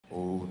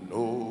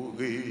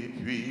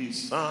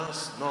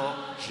puissance, non,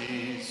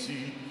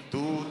 Jésus,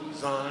 tous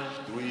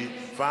anges doivent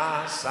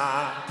face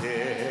à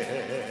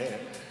terre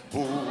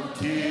pour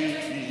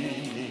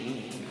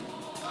définir.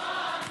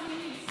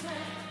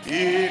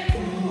 Et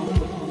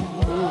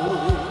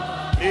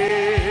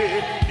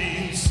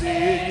les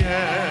Seigneur,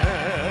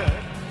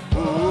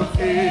 pour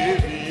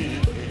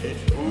éviter,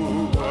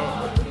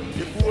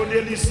 pour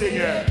les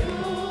Seigneur,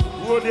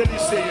 pour les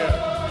Seigneur.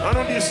 On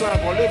nous dit ça,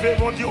 bon, levez,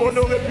 on dit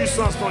honorer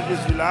puissance ton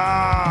Jésus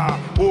là.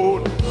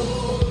 Honorer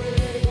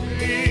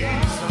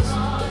puissance.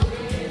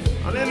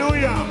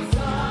 Alléluia.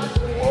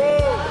 Oh,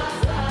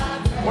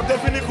 on te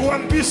finit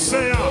couronne puissant.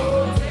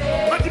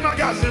 On dit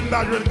magasin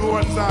d'ajouer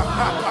couronne ça.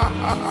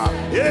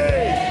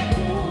 Yeah.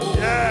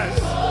 Yes.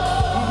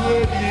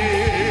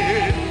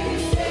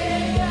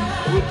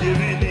 Pour Dieu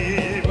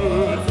venir,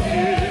 pour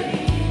Dieu.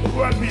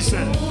 Couronne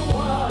puissant.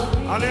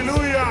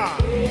 Alléluia.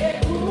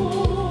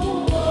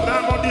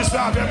 On dit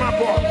ça avec ma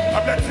porte,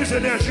 avec plus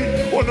d'énergie.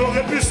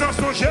 Honorer puissance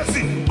non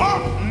Jésus.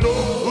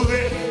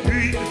 Honorer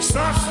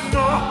puissance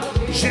non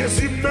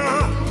Jésus. Non.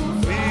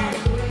 Oui,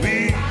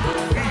 oui,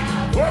 oui.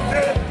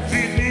 Côté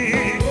fini.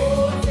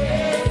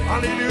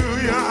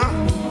 Alléluia.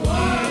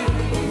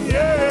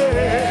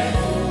 Yeah.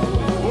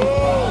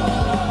 Oh.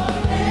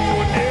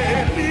 Côté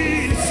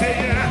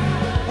Seigneur.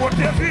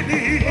 Côté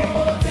fini.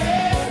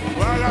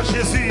 Voilà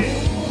Jésus.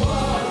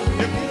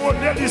 Et pour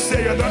le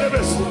Seigneur dans les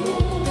vaisseaux.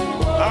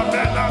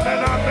 Amen, amen,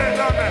 amen,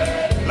 amen.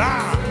 Là,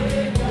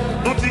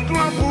 nous disons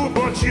gloire pour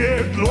bon Dieu,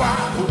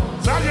 gloire pour.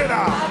 Ça y est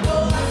là.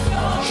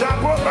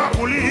 Chapeau bas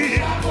pour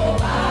lui.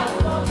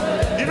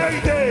 Il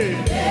mérite.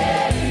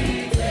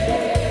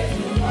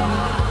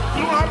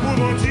 Gloire pour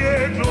mon Dieu,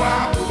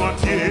 gloire pour mon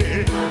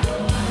Dieu.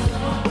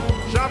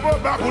 Chapeau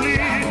bas pour lui.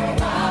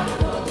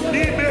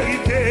 Il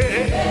mérite.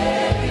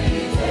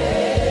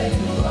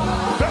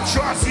 Faites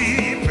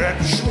choisir,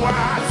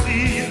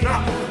 non,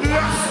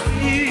 la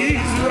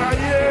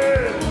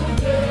Israël.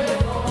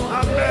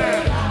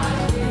 Amen.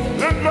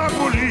 Le gloire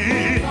pour lui.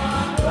 Il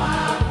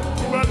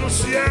va nous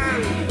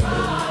ciel.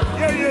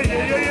 Yeah, yeah,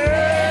 yeah, yeah,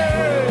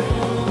 yeah.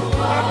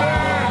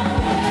 Amen.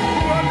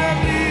 Pour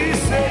l'ennemi,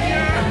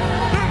 Seigneur.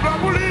 Le gloire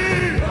pour lui.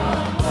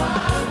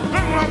 Le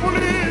gloire pour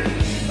lui.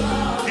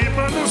 Il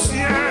va nous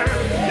ciel.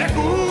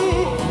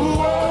 Écoute.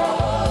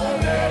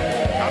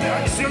 Allez,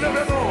 ici,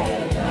 levez-nous.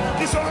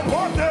 Qui sont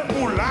portés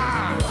pour là.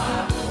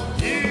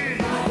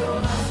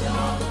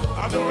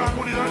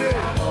 Adorasyon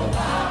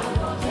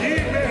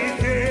il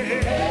mérite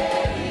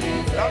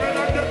la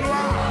venante de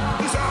gloire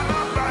qui s'en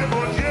emploie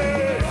mon Dieu.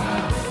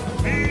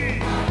 Oui.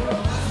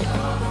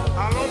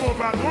 Alors mon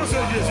patron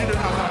c'est Jésus de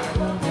Nazareth.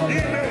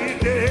 Il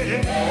mérite.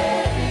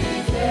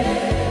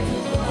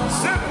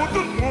 C'est pour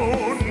tout le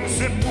monde,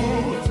 c'est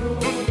pour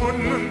tout le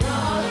monde.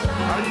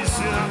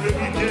 Haïtien,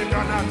 vérité,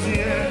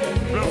 canadien,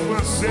 le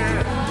français,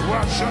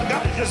 Ouachanga,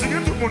 Jésus de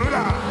tout le monde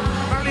là.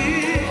 Mali,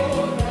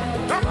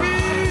 Capi.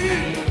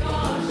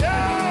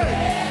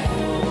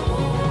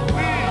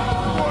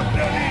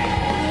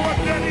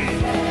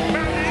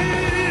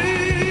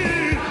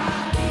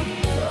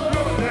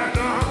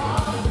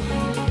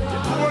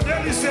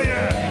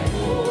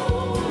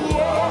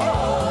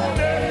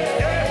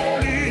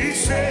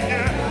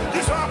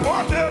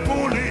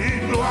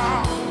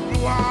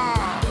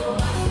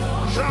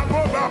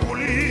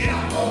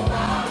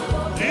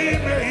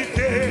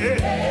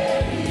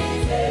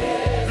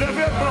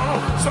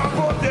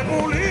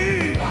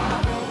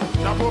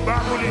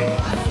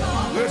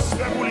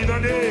 Respect pour lui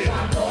donner.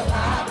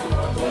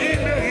 Il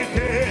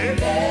méritait.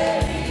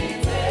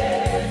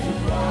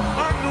 À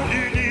nous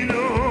unis,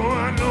 nous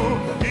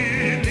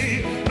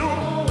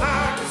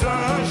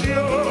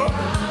Adorasyon.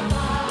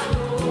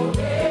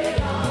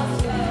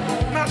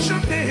 N'a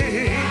chanté,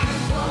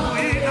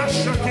 oui, n'a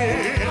chanté.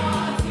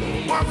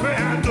 Moi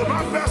faire de ma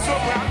faire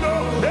soprano,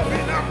 et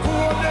puis n'a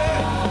couronné.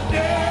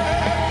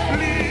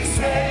 Les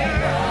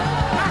Seigneur,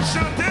 n'a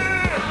chanté.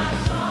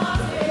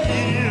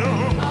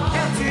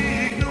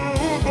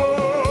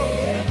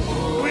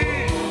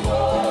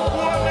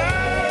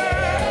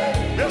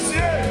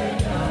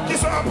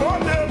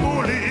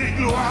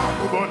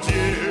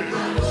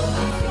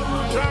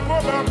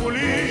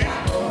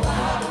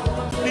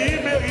 Il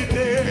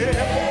méritait.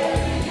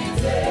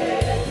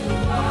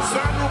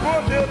 Ça nous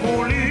vote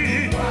pour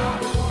lui.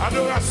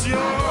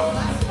 Adoration.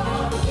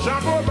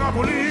 Chapeau bas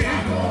pour lui.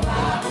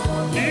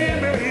 Il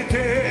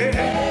méritait.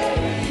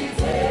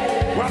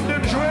 Quand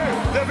même jouer,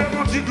 levez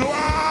mon petit gloire.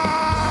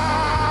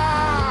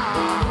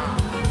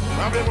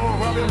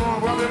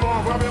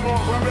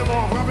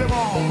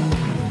 Vraiment.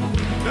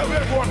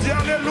 Levez mon Dieu,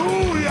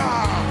 alléluia.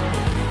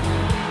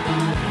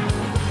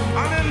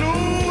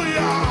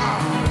 Alléluia.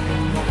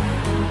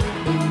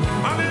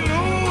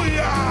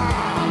 Alléluia.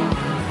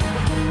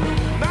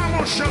 Dans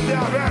mon chanter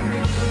avec,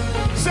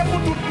 c'est pour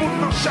tout le monde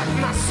dans chaque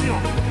nation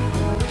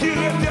qui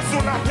était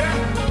sur la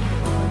terre.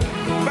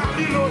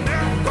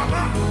 Babylonais,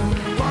 comment?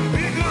 Comme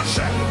big grand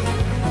chef.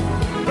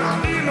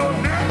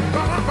 Babylonais,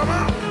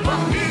 comment?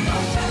 Comme big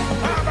grand chef.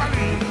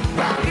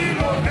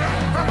 Babylonais,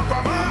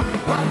 comment?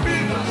 Comme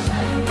big grand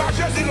chef. Pas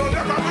Jésus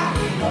l'honneur, comment?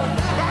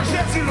 Pas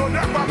Jésus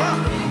l'honneur, comment?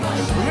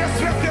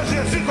 respecter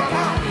Jésus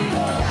comment?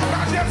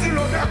 La Jésus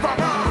l'honneur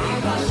comment?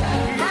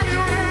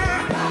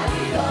 Malionnaire,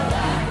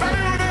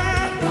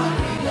 malionnaire,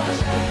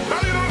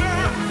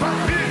 malionnaire,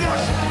 papi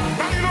gauche,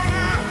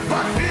 malionnaire,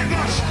 papi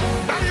gauche,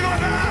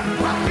 malionnaire,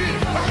 papi,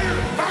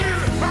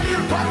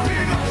 malionnaire, papi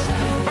gauche,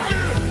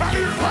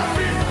 malionnaire,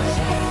 papi,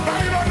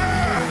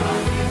 malionnaire,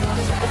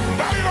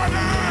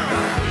 malionnaire,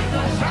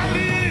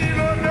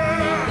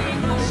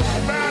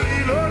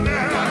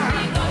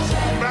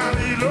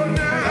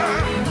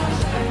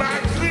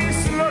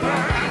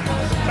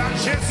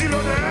 Jésus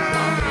l'honneur,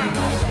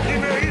 il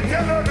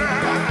méritait l'honneur,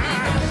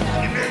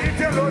 il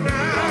méritait l'honneur,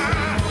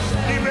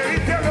 il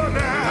méritait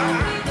l'honneur,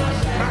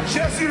 la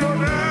Jésus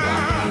l'honneur,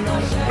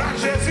 la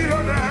Jésus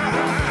l'honneur,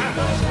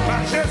 la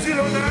Jésus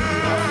l'honneur,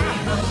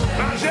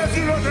 la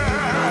Jésus l'honneur,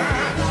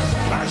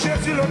 la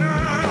Jésus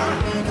l'honneur,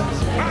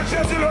 la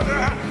Jésus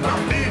l'honneur, la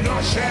vie de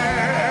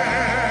chair.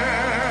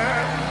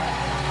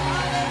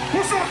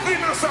 Pour son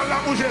financement là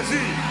pour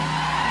Jésus,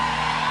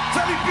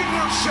 c'est le plus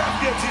grand chef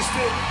qui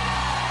existait.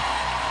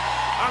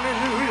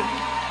 Alléluia.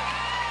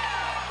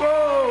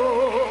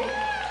 Oh,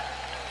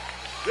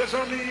 les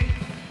amis,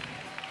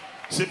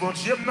 c'est bon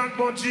Dieu, non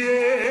bon Dieu.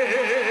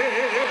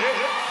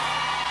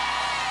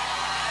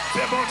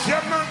 C'est bon Dieu,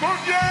 non bon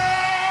Dieu.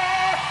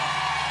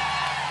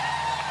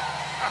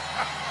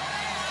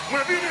 Moi,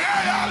 je viens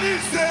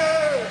réaliser.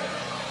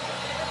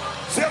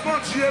 C'est bon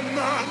Dieu,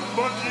 non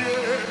bon Dieu.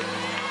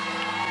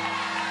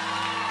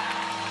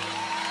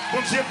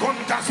 Bon Dieu, Konn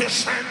Kase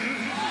chen.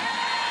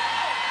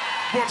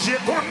 Bondye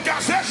Konn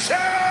Kase chen.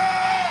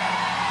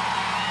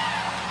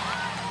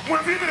 Moi,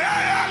 je viens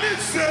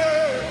réaliser.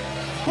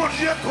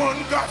 Bondye Konn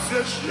Kase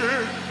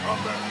chen.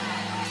 Amen.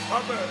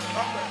 Amen.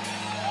 Amen.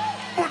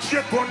 Bondye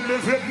Konn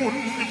leve moun.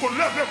 Il kon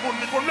leve moun.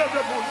 Il kon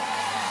leve moun.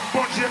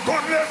 Bondye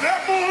Konn leve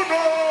moun.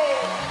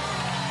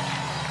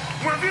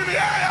 Moi, je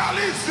viens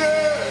réaliser.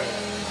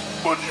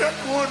 Bondye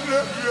Konn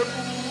leve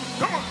moun.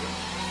 Comment?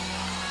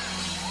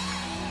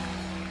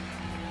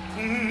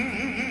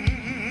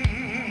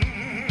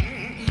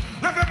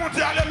 Levez mon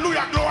Dieu,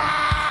 alléluia, gloire.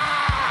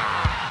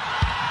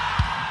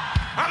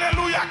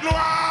 Alléluia,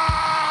 gloire.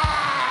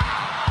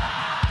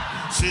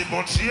 C'est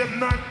bon Dieu,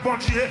 non, bon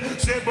Dieu.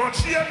 C'est bon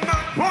Dieu, non,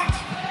 bon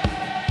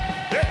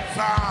Dieu. Et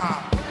ça.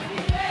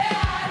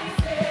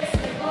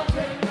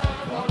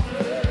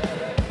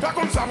 Fais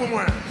comme ça pour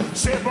moi.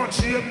 C'est bon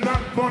Dieu, non,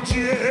 bon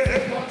Dieu.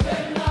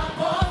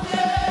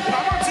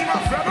 Maman, tu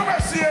m'as fait, non,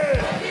 merci.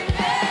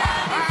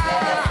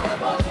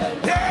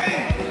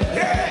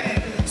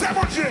 C'est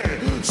bon Dieu.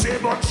 C'est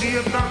bon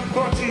Dieu, non,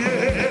 bon Dieu.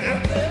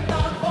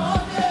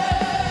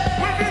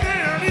 Oui,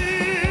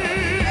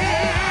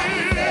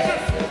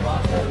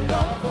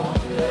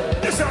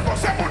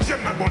 c'est bon Dieu,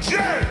 non, bon Dieu.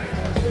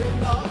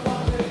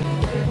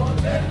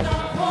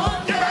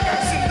 Il va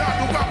gagner dans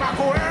tout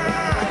Bamako.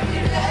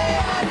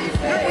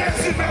 Le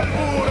principal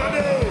pour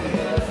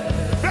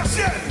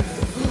merci.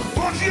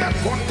 Bon Dieu,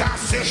 Konn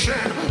Kase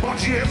chen. Bon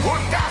Dieu,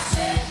 Konn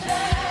Kase.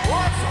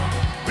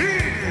 Oui.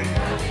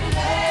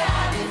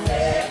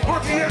 Bon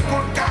Dieu,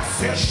 Konn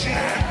Kase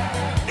chen.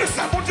 Et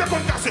ça, bon Dieu,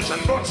 Konn Kase chen.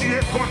 Bon Dieu,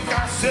 Konn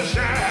Kase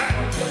chen.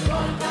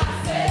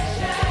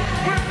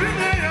 Oui, bien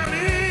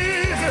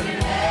réalisé.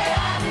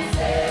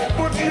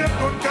 Bon Dieu,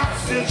 Konn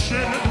Kase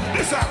chen.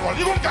 Et ça, bon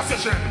Dieu, Konn Kase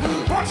chen.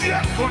 Bon Dieu,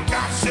 Konn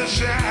Kase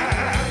chen.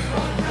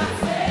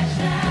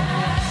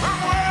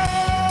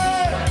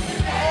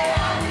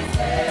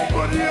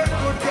 Bon Dieu,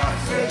 Konn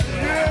Kase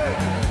chen.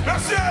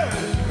 Merci.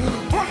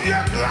 Bon Dieu,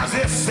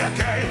 écrasé sec.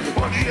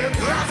 Bon Dieu,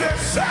 écrasé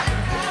sec.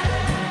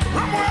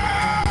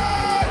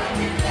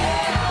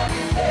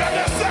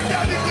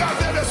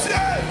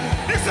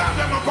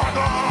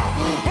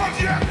 Bon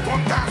Dieu,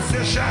 Konn Kase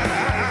chen.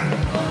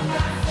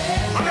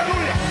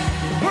 Alléluia.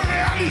 Vous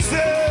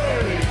réalisez.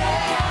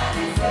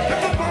 C'est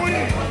tout bon oui.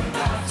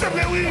 C'est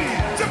vrai oui.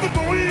 C'est tout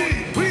bon oui.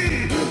 Oui.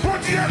 Bon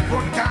Dieu,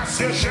 Konn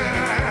Kase chen.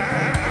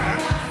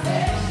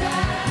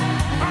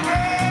 Amen.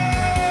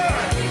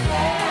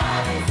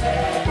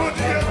 Bon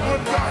Dieu,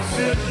 Konn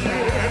Kase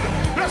chen.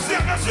 Merci,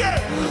 merci.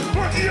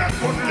 Bon Dieu,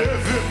 Konn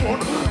leve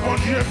moun. Bon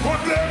Dieu,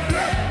 Konn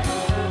leve.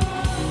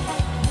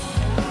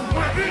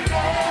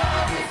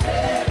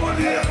 Bon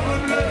Dieu,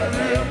 Konn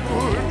leve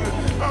moun.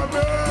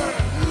 Amen.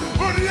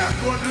 Bon Dieu,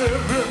 Konn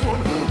leve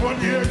moun. Bon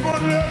Dieu,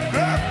 Konn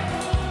leve.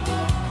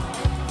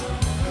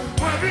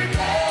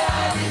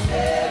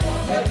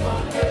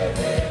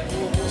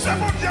 C'est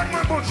bon Dieu,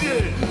 mon bon Dieu.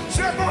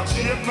 C'est bon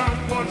Dieu, mon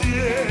bon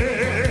Dieu.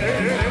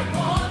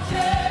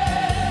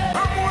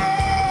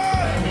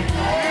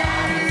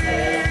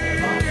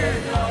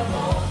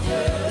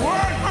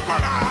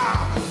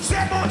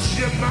 C'est bon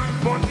Dieu, mon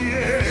bon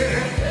Dieu.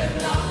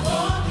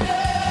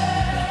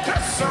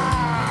 C'est ça.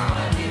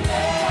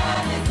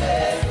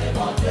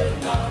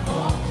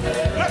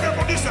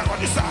 Lève-moi, dis ça,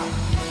 dis ça.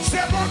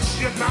 C'est bon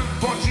Dieu, mon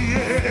bon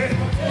Dieu.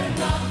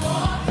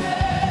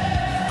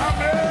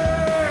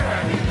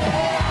 Amen.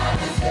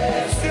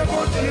 C'est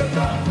bon Dieu,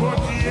 mon bon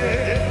Dieu.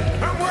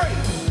 Amen.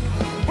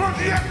 Bon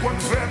Dieu, qu'on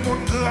fait mon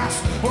grâce.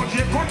 Bon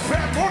Dieu, qu'on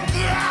fait mon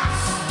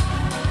grâce.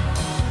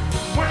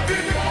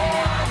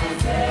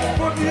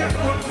 Bon Dieu,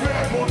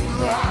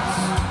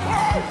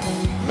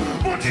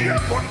 Dieu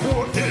qu'on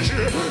protège,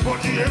 mon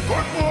Dieu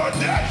qu'on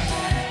protège.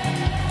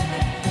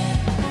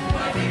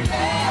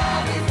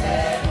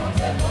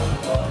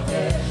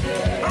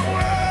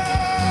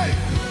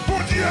 Mon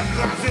Dieu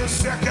écrasé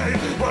cercueil,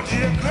 mon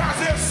Dieu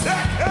écrasé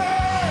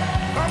cercueil.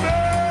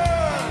 Amen.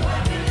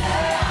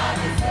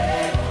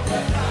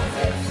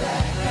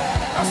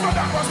 Est-ce que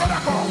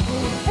d'accord?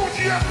 Mon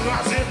Dieu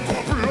écrasé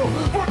complot,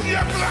 mon Dieu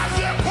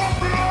écrasé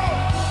complot.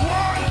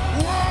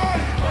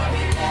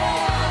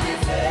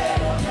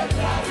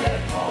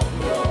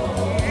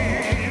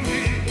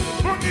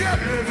 Mon Dieu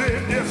levé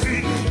des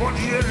filles, mon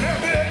Dieu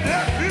levé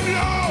des filles.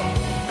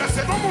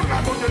 C'est comme on l'a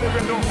bon Dieu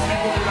levé des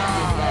filles là.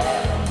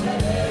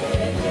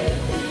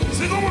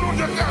 C'est comme on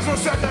Dieu casse au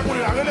cercle pour la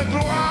les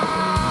gloires.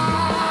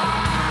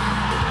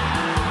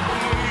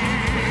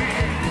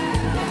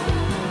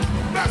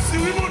 Merci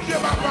oui mon Dieu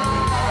papa.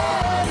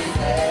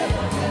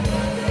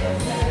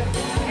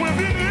 Moi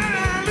viens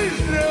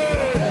réaliser.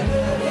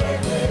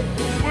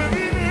 Moi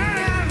viens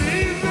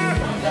réaliser.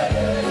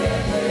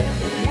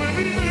 Moi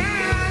viens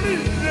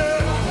réaliser.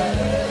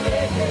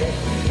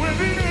 Moi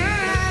viens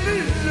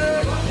réaliser.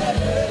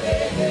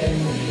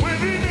 Moi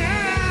viens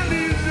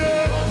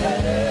réaliser.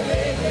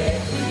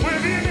 Moi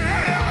viens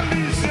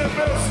réaliser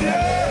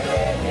monsieur.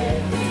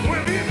 Moi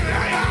viens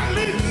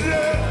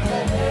réaliser.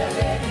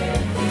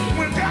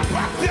 Moi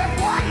capable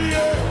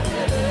témoigner.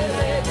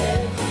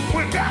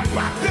 Moi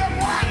capable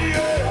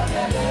témoigner.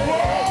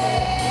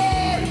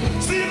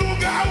 Si nous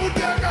gars ou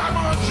t'es qu'à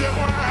manger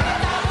moi.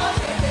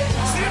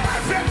 Si ma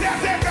fête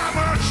t'es qu'à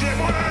manger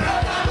moi.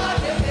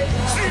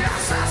 Si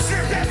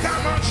assassin t'es qu'à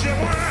manger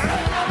moi.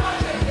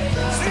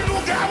 Si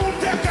nous gars ou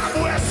t'es qu'à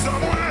boire sans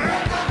moi.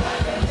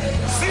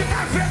 Si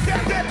ma fête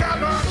t'es qu'à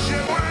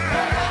manger moi.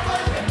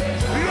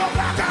 Yo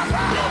pas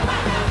capable.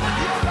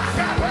 Yo pas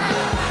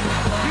capable.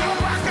 Yo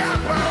pas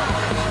capable.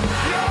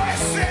 Yo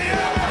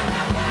essayé.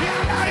 Yo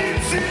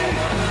Haïti.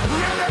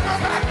 Yo le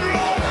mama de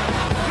l'eau.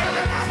 Yo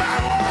le mama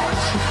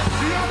roche.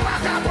 Yo pas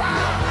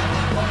capable.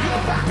 Yo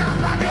pas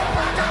capable. Yo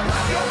pas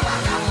capable. Yo pas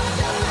capable.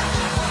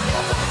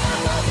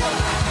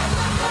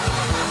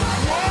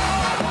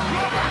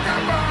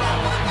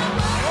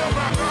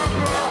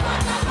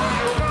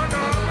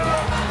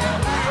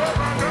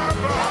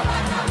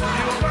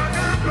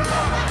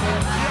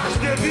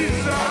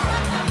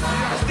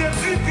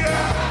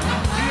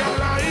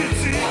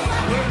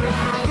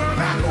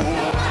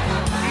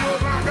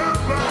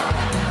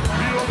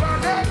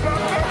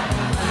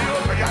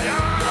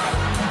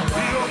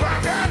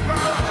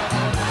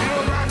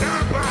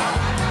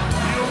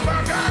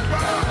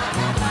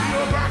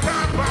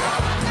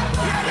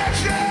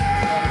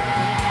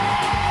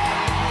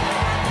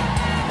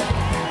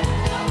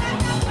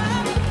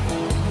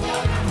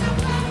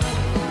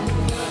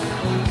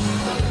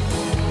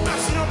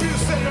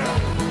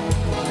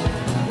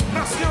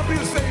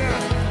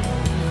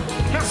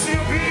 Merci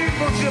au pays,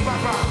 mon Dieu,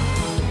 papa.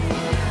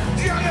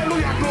 Dis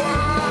alléluia,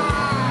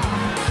 gloire.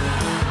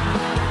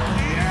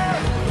 Yeah.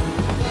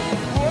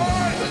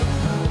 Ouais.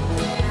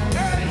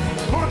 Hey.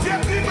 Mon Dieu,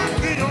 tu m'as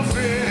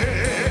triomphé.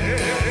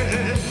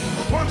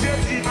 Mon Dieu,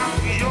 tu m'as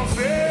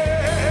triomphé.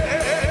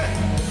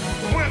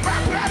 Moi, pas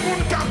prêt pour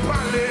ne pas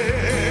parler.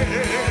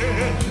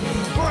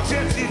 Mon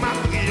Dieu, tu m'as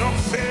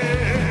triomphé.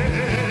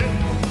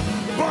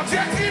 Mon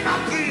Dieu, tu m'as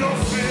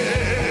triomphé.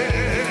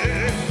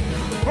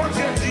 Mon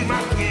Dieu, tu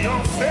m'as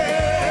triomphé.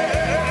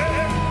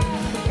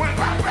 Moi,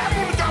 pas prêt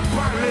pour ne pas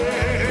parler.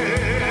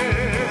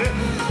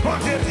 Mon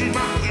Dieu, tu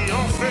m'as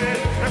triomphé.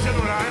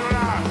 Laissez-nous là,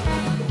 là.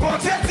 Mon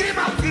Dieu, tu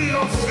m'as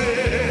triomphé.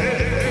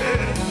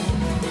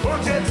 Mon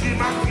Dieu, tu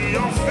m'as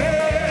triomphé.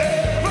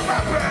 Moi,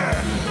 pas prêt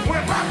pour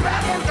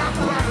ne pas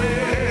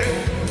parler.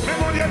 Mais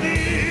mon Dieu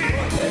dit,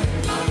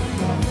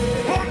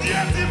 mon Dieu,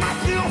 tu m'as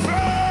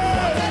triomphé.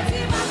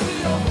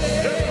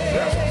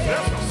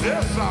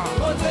 C'est ça.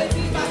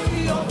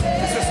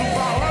 C'est sous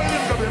parole, il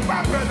ne peut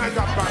pas peine à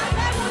capable.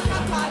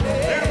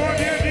 Et mon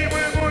Dieu dit,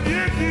 mon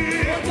Dieu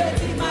dit,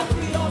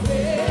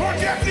 mon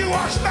Dieu dit,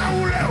 wash ta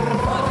roulette.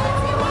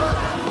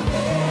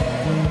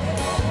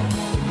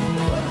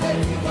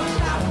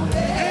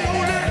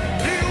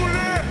 Il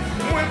roule,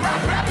 moi pas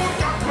prêt pour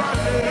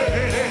capable.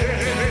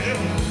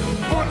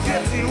 Mon Dieu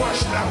dit,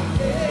 wash ta.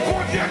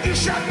 Mon Dieu dit,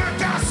 chen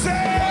kase.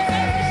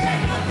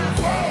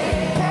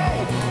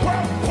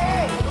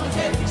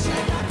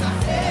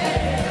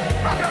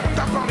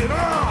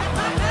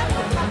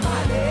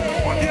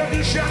 Mon Dieu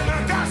dit chen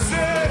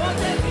kase.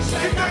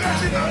 Il te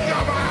régit dans le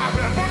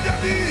cabane. Mon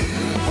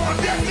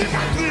Dieu dit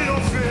m'a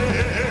triomphé.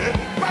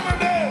 Pas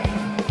demandé.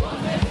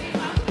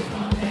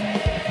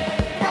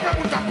 Pas même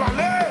pour t'en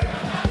parler.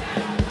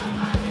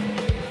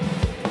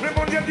 Mais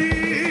mon Dieu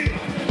dit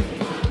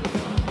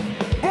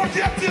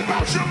va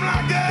je me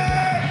laguer.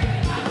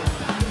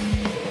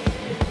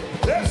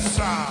 C'est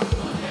ça.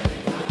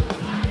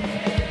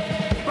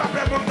 Pas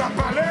même pour t'en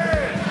parler.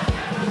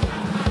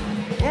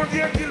 Mon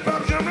Dieu qu'il va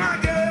je me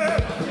laguer.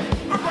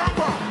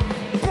 Encore.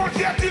 Mon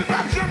Dieu qu'il va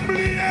je me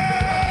lier.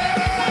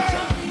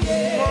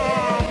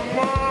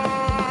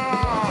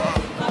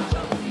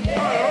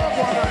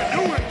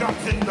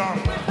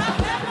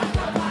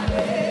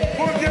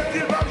 Mon Dieu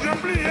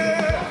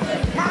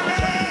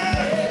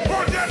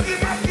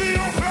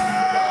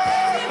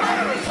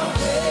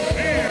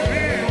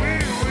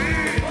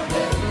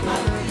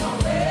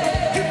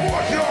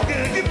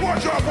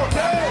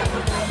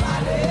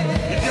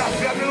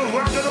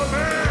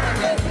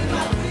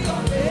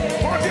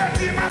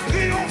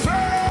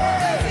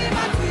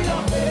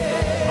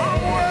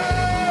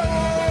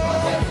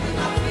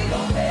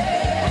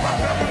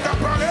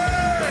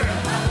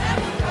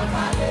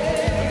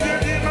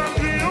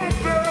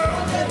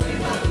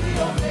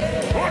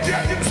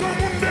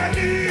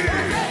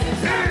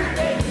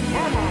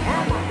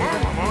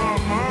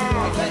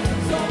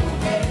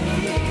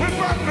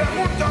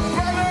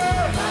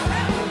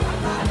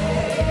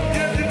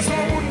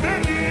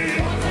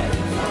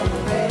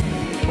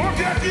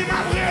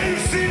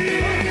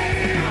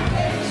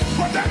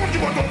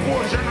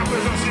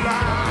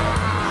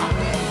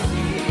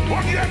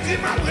dit,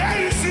 m'a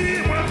réussi.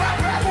 Moi, pas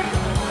prêt pour.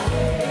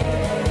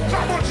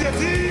 Quand mon Dieu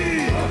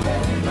dit,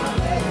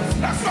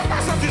 laisse-moi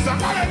pas sentir ça,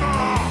 parlez-moi.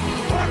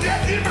 Mon Dieu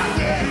dit, m'a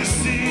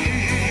réussi.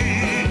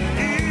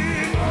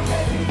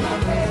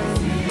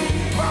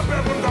 Pas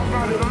prêt pour t'en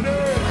parler, non.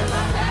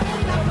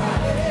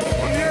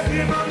 Mon Dieu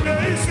dit, m'a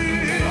réussi.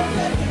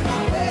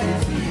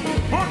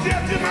 Mon Dieu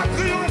dit, m'a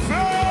triomphé.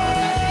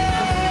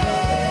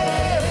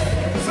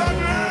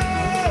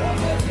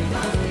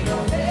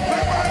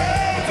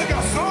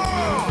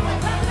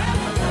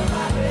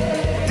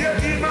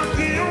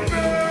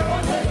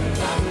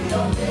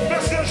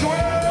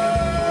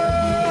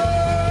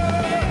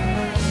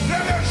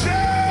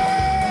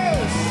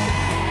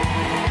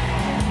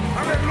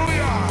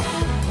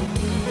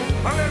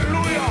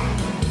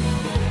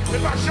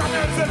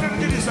 Jamais c'est même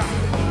qui dit ça.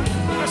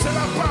 Mais c'est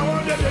la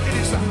parole de Dieu qui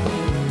dit ça.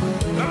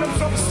 Dans le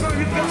psaume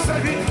 108, verset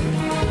 8,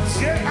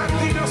 Dieu a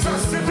dit dans sa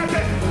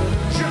sainteté,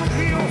 je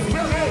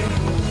triompherai.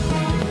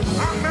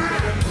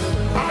 Amen.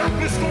 Avec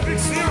plus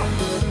conviction,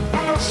 on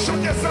va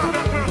chanter ça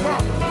avec ma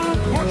voix.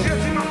 Mon Dieu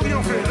dit m'a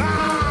triomphé. Là,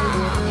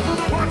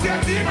 mon Dieu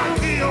dit m'a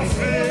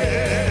triomphé.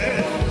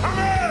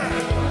 Amen.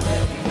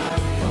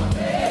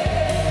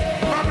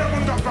 Pas de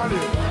monde à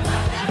parler.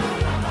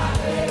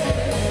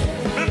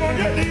 Mais mon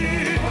Dieu dit.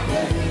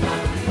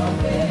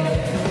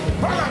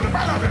 Parle.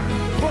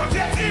 Mon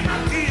Dieu dit m'a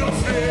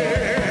triomphé.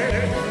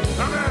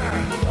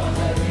 Amen.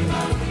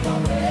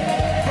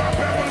 Pas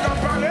peur pour t'en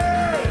parler.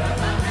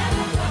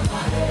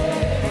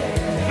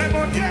 Mais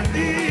mon Dieu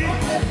dit.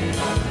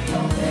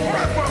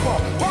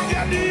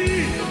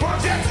 Mon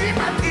Dieu dit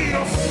m'a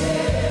triomphé.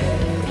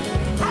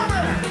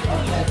 Amen.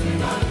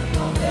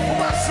 On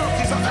va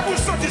sentir ça. Vous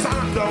sentez ça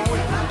là-dedans, oui.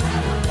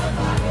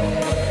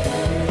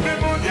 Mais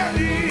mon Dieu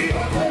dit.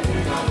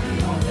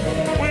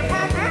 Oui,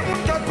 pas peur pour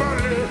t'en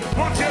parler.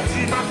 Mon Dieu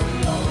dit m'a.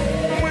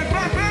 Oui,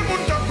 pas peur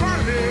pour t'en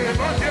parler.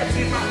 Mon Dieu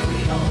dit m'a.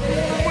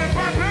 Oui,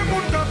 pas peur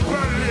pour t'en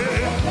parler.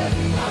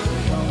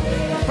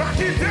 Pas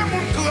quitter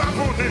mon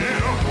craponné.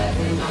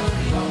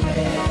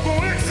 Pour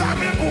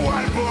examiner pour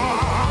Alba.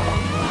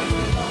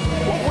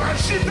 Pour voir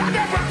chita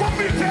devant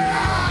comité.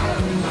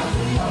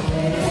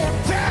 Pour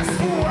test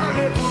pour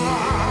aller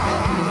voir.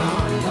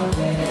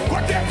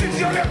 Côté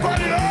étudiant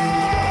l'école.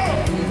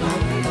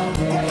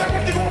 Côté mon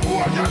petit gros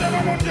regardez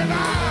mon Dieu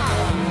là.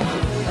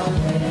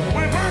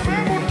 Oui, pas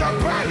peur pour t'en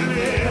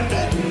parler.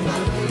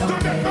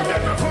 Tendez dans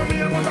ma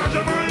famille, mon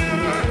argent.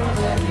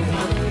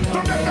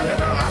 Tendez dans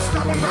ma race,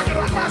 mon argent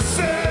va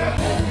passer.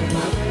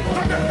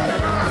 Tendez dans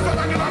ma race, mon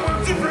argent va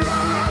multiplier.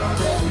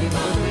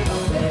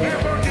 Mais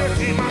mon Dieu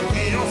dit ma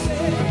triomphe.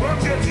 Mon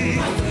Dieu dit.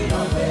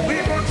 Oui,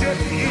 mon Dieu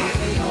dit.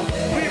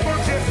 Oui, mon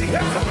Dieu dit.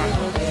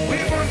 Oui,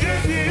 mon Dieu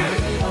dit.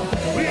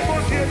 Oui, mon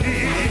Dieu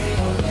dit.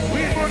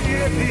 Oui, mon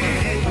Dieu dit.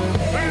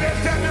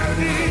 L'Éternel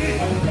dit.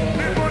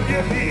 Mais mon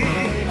Dieu dit.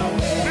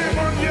 Mais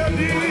mon Dieu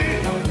dit.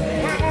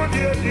 Mais mon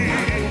Dieu dit.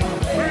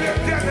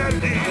 L'Éternel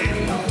dit.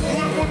 Tout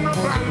le monde n'a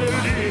pas le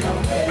dit.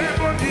 Mais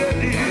mon Dieu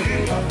dit.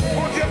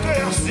 Mon Dieu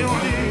création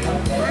dit.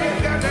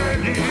 L'Éternel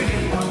dit.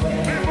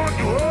 Mais mon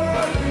Dieu.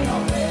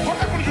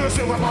 Comment mon Dieu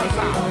se voit par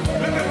ça?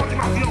 Mais mon Dieu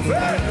m'a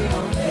triomphé.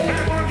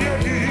 Mais mon Dieu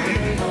dit.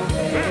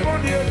 Mais mon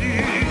Dieu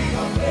dit.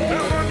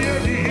 Mais mon Dieu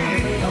dit.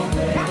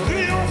 M'a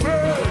triomphé.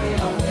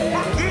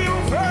 M'a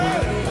triomphé.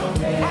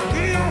 M'a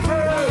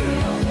triomphé.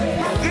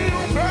 M'a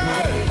triomphé.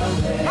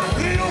 M'a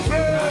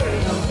triomphé.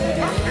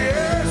 M'a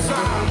crié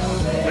ça.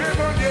 Mais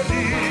mon Dieu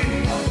dit.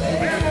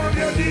 Mais mon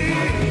Dieu dit.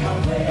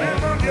 Mais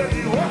mon Dieu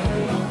dit.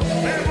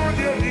 Mais mon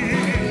Dieu dit.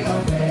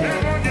 Mais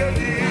mon Dieu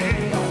dit.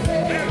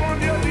 Mais mon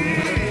Dieu dit.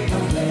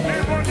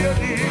 Mais mon Dieu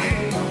dit.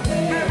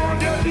 Mais mon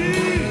Dieu dit.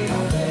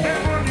 Mais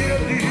mon Dieu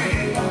dit.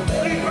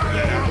 Il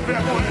parlait avec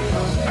moi.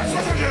 Est-ce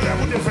que je vais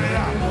vous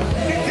défaire?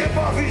 Il n'était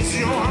pas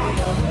vision.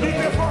 Il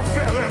n'était pas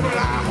faire là.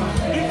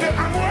 Il était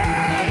à moi.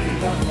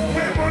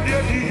 Mais mon Dieu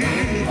dit.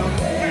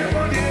 Mais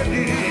mon Dieu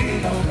dit.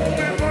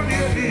 Mais mon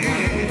Dieu dit.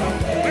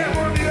 Mais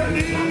mon Dieu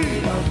dit.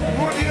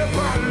 Mon Dieu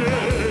parle.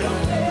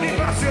 Il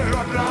passe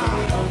l'autre là.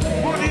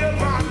 Mon Dieu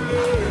parle.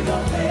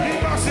 Il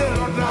passe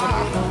l'autre là.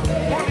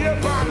 Mon Dieu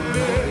parle.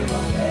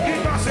 Il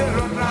passe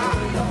l'autre là.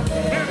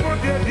 Mais mon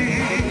Dieu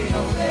dit.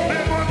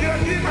 Mais mon Dieu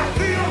dit ma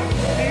triomphe.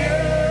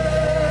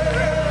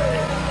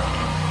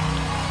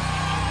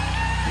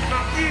 Ma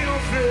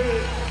triomphé.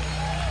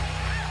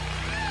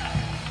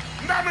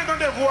 N'a maintenant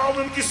des voix ou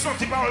même qui sont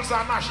qui parlent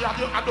ça marcher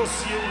à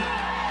dossier.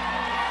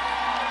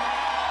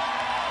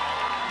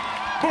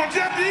 Mon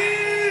Dieu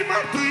dit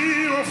m'a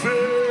triomphé.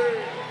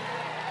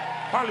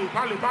 Parlez,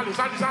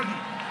 ça dit.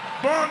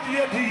 Mon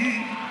Dieu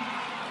dit.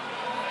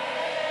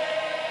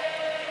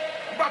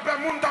 Papa,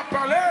 mon t'a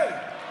parlé.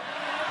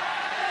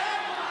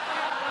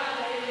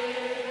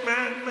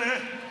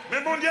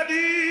 Mais mon Dieu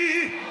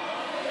dit.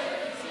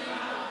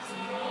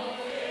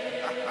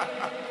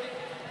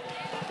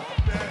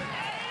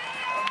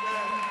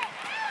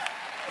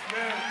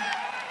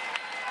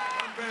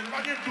 Amen.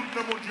 Pas de doute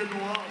dans mon Dieu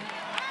nous.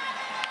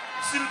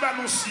 S'il bat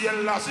nous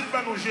ciel là, s'il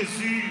bat nous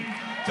Jésus,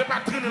 c'est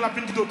pas traîner la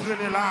peine qui doit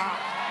traîner là.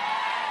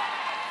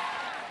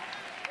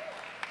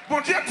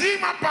 Mon Dieu dit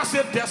m'a passé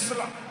test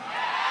là.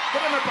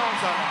 Côté mes paroles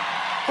ça là.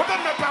 Côté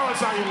mes paroles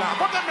ça là.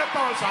 Côté mes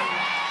paroles ça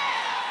là.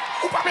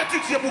 Ou pas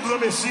m'étudier pour grand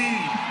messie.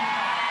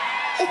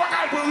 Ou pas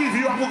qu'à prendre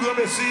review pour grand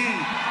messie.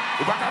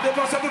 Ou pas qu'à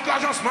dépenser toute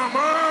l'agence maman.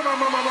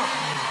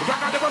 Ou pas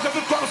qu'à dépenser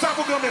tout comme ça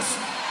pour grand messie.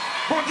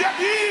 Bon Dieu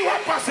dit, on va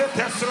passer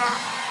test là.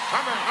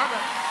 Amen,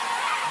 amen.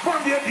 Bon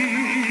Dieu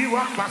dit, on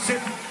va passer.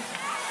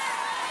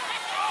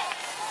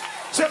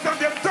 C'est un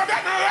des temps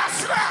dans la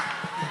race là.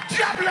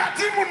 Diable a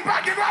dit, mon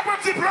pas qui doit avoir un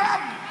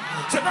diplôme.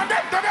 C'est un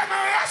des temps dans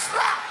la race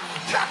là.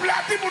 Diable a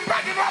dit, mon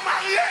pas qui doit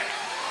marier.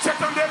 C'est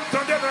un des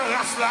temps dans la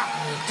race là.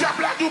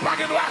 Diable a dit, mon pas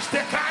qui doit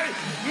acheter caille.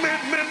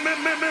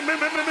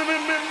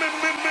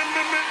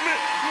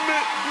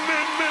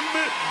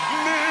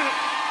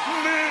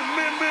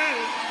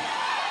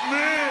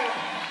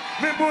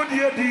 Mais bon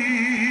Dieu dit,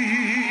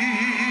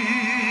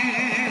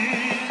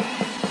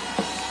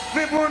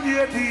 mais bon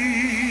Dieu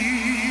dit,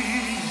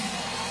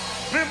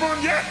 mais bon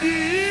Dieu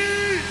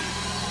dit,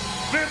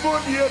 mais bon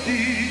Dieu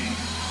dit,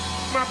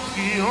 ma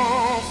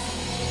triomphe.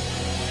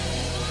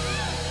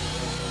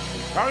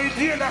 Car il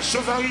dit la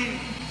chose arrive,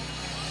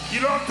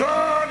 il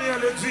ordonne et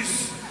elle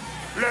existe,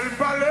 le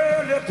palais,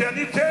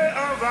 l'éternité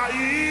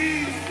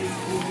envahit.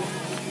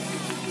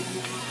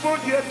 Bon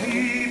Dieu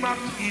dit, ma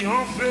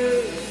triomphe.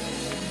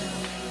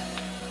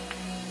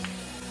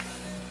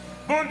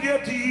 Bon Dieu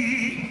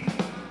dit,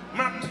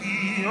 m'a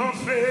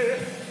triomphé.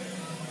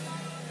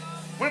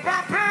 Moi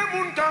pas peur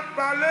moun t'a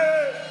parlé.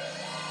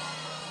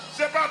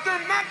 C'est pas ton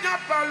mat qui a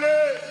parlé.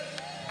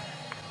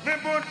 Mais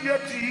bon Dieu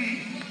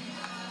dit,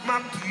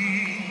 m'a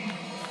triomphé.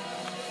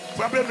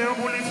 Frappez-moi en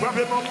bouli,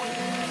 frappez-moi en bouli.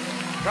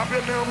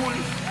 Frappez-moi en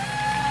bouli.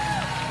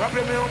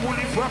 Frappez-moi en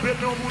bouli,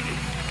 frappez-moi en bouli.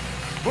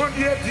 Bon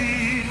Dieu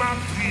dit, m'a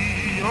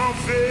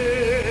triomphé.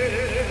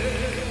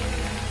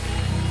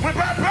 Moi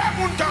pas peur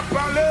moun t'a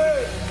parlé.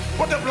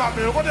 On te blâme,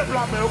 on te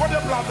blâme, on te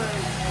blâme.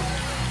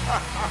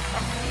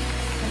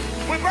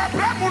 Oui, pas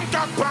prêt pour nous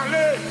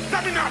parler.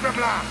 Terminez avec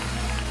là.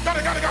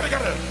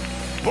 Regardez.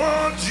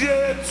 Bon Dieu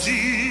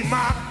dit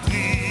ma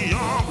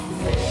triomphe.